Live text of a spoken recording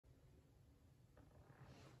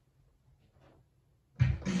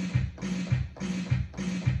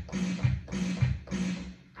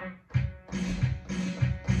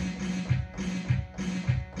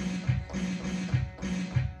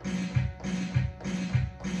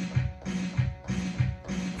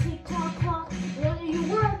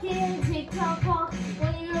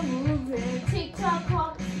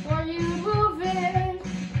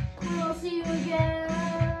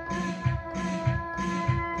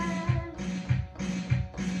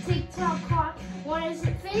toc clock. When is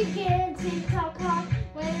it thinking? Tic toc clock.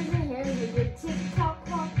 When is it hitting the tick tock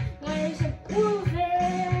clock? When is it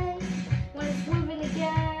moving? When it's moving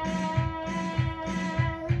again.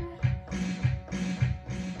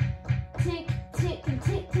 Tick tick and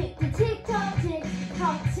tick tick the tick tock tick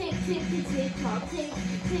tock tick tick the tick tock tick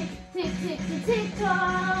tick tick tick the tick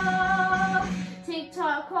tock tick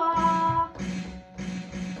toc clock.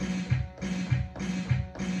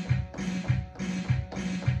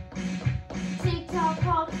 Tic toc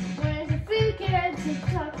clock, when is it thinking? Tic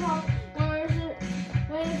toc clock,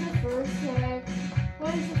 when is the first hand?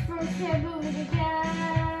 When is the first hand moving again?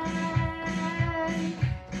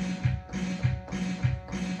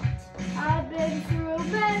 I've been through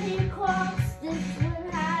many clocks, this one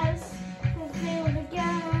has failed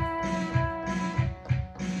again.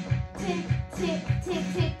 Tick, tick, tick,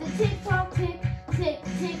 tick, the tick tock, tick, tick,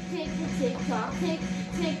 tick, tick, the tick tock, tick,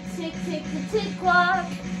 tick, tick, tick, the tick clock.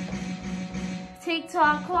 Tic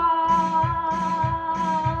Toc Clock.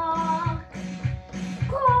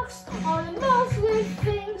 Clocks are the most weird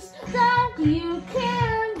things that you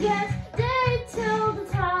can guess. They tell the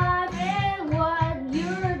time and what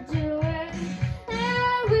you're doing.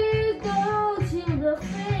 And we go to the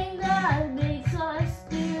thing that makes us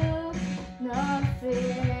do nothing.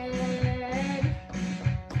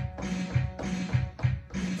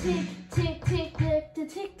 Tick, tick, tick, tick, the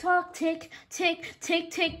tick tock, tick, tick, tick,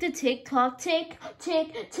 tick, the tick tock, tick,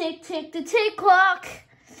 tick, tick, tick, the tick clock.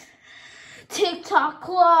 Tic Toc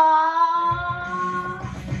Clock.